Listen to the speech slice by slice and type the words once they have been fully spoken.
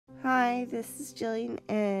Hi, this is Jillian,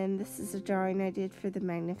 and this is a drawing I did for the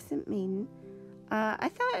Magnificent Maiden. I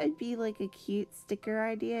thought it'd be like a cute sticker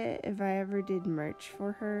idea if I ever did merch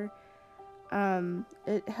for her.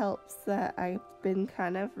 It helps that I've been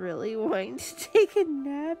kind of really wanting to take a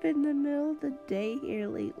nap in the middle of the day here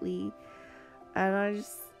lately, and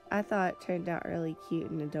I thought it turned out really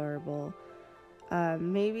cute and adorable.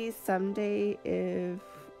 Maybe someday if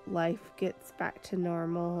life gets back to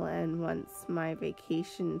normal and once my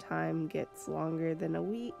vacation time gets longer than a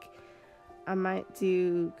week, I might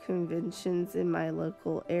do conventions in my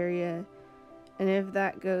local area. And if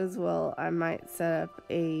that goes well, I might set up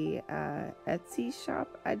a Etsy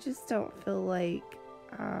shop. I just don't feel like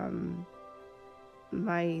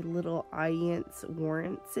my little audience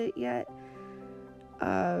warrants it yet.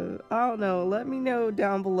 I don't know. Let me know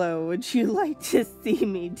down below. Would you like to see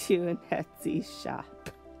me do an Etsy shop?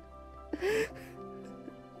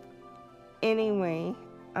 Anyway,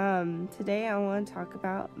 today I want to talk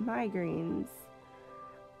about migraines.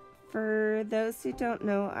 For those who don't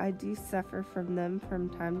know, I do suffer from them from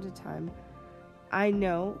time to time. I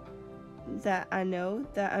know that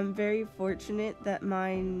I'm very fortunate that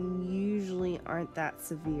mine usually aren't that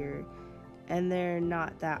severe. And they're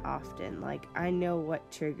not that often. Like, I know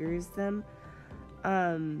what triggers them.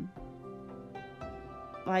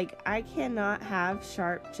 Like, I cannot have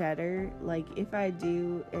sharp cheddar. Like, if I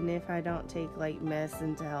do, and if I don't take, like,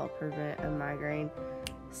 medicine to help prevent a migraine,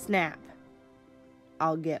 snap,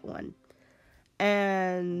 I'll get one.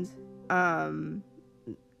 And, I've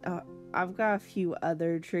got a few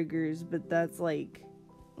other triggers, but that's, like,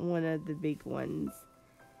 one of the big ones.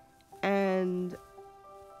 And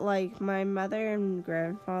like, my mother and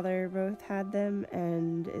grandfather both had them,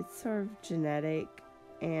 and it's sort of genetic.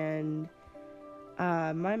 And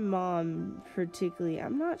my mom particularly,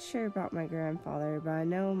 I'm not sure about my grandfather, but I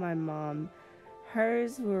know my mom,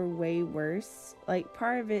 hers were way worse. Like,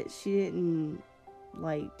 part of it, she didn't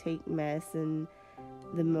like take medicine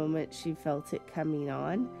the moment she felt it coming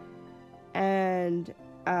on, and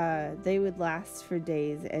they would last for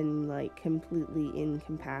days and like completely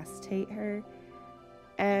incapacitate her.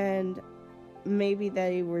 And maybe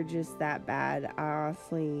they were just that bad. I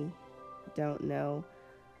honestly don't know.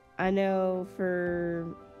 I know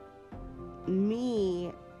for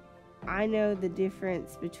me, I know the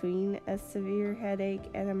difference between a severe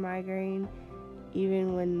headache and a migraine,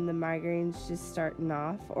 even when the migraine's just starting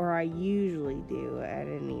off, or I usually do at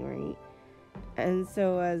any rate. And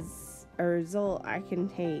so as a result, I can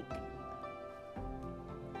take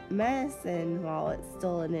medicine while it's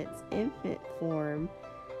still in its infant form,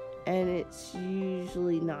 and it's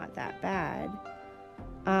usually not that bad.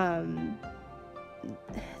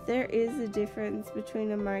 There is a difference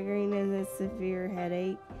between a migraine and a severe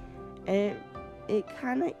headache, and it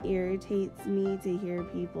kind of irritates me to hear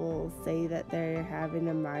people say that they're having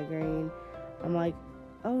a migraine. I'm like,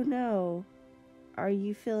 oh no, are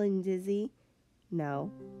you feeling dizzy?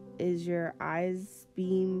 No. Is your eyes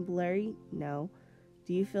being blurry? No.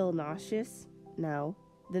 Do you feel nauseous? No.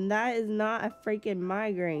 Then that is not a freaking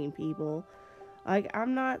migraine, people. Like,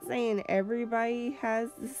 I'm not saying everybody has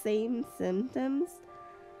the same symptoms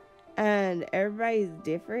and everybody's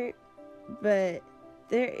different, but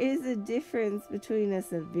there is a difference between a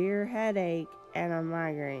severe headache and a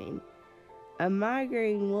migraine. A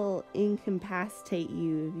migraine will incapacitate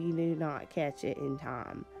you if you do not catch it in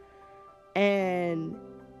time. And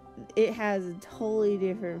it has a totally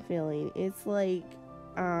different feeling. It's like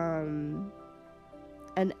an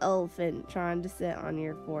elephant trying to sit on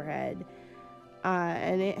your forehead.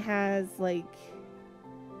 And it has like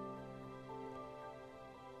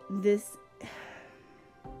this,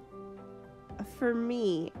 for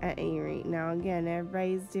me at any rate. Now again,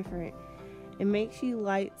 everybody's different. It makes you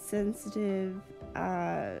light sensitive.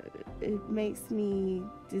 It makes me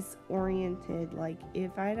disoriented. Like,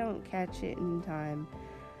 if I don't catch it in time,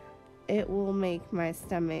 it will make my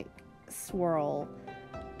stomach swirl,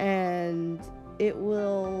 and it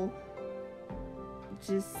will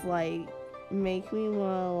just like make me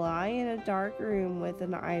want to lie in a dark room with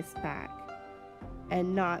an ice pack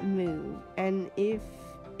and not move. And if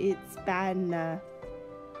it's bad enough,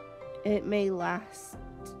 it may last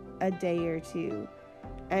a day or two.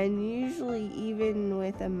 And usually, even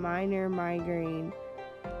with a minor migraine,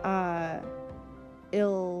 I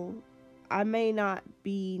may not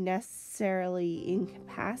be necessarily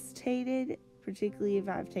incapacitated, particularly if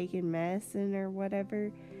I've taken medicine or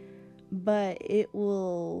whatever, but it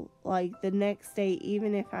will, like, the next day,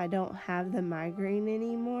 even if I don't have the migraine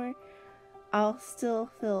anymore, I'll still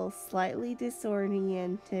feel slightly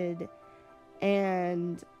disoriented,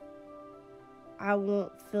 and I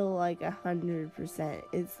won't feel like 100%.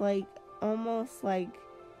 It's like almost like,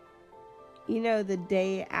 the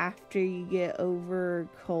day after you get over a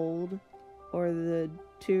cold, or the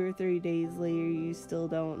 2 or 3 days later you still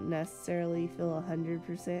don't necessarily feel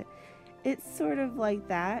 100%. It's sort of like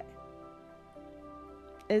that.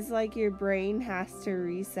 It's like your brain has to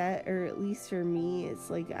reset, or at least for me, it's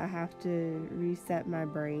like I have to reset my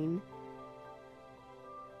brain.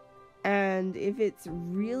 And if it's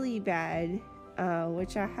really bad,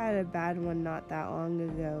 which I had a bad one not that long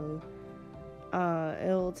ago,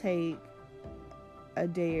 it'll take a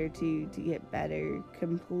day or two to get better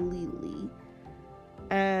completely.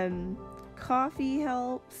 Coffee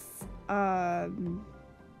helps,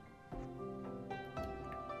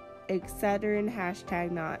 etc.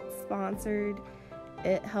 Hashtag not sponsored.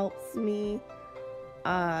 It helps me.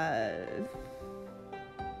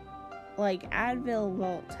 Like Advil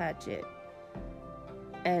won't touch it,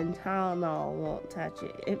 and Tylenol won't touch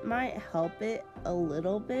it. It might help it a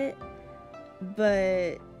little bit,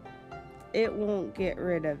 but it won't get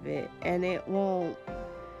rid of it, and it won't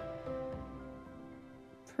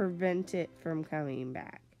prevent it from coming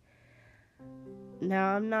back.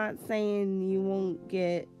 Now, I'm not saying you won't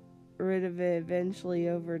get rid of it eventually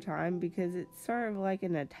over time, because it's sort of like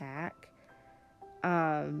an attack.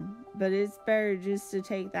 But it's better just to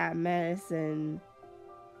take that medicine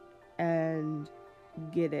and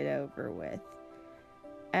get it over with.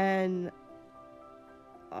 And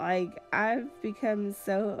like, I've become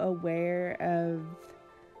so aware of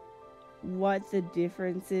what the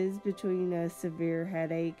difference is between a severe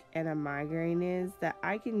headache and a migraine is, that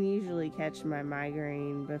I can usually catch my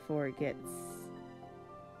migraine before it gets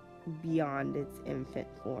beyond its infant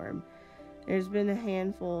form. There's been a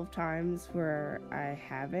handful of times where I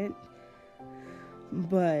haven't,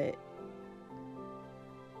 but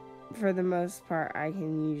for the most part, I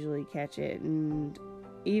can usually catch it. And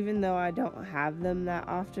even though I don't have them that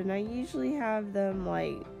often, I usually have them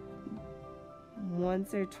like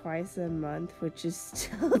once or twice a month, which is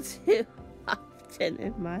still too often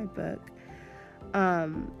in my book.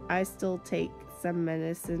 I still take some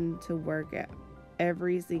medicine to work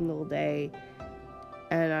every single day,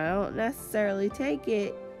 and I don't necessarily take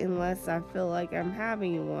it unless I feel like I'm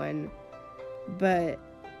having one, but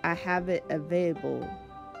I have it available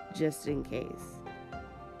just in case.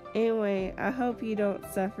 Anyway, I hope you don't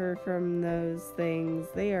suffer from those things.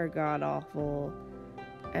 They are god awful.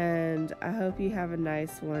 And I hope you have a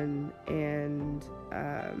nice one. And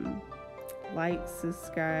like,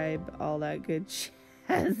 subscribe, all that good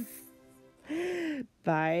jazz.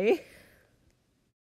 Bye.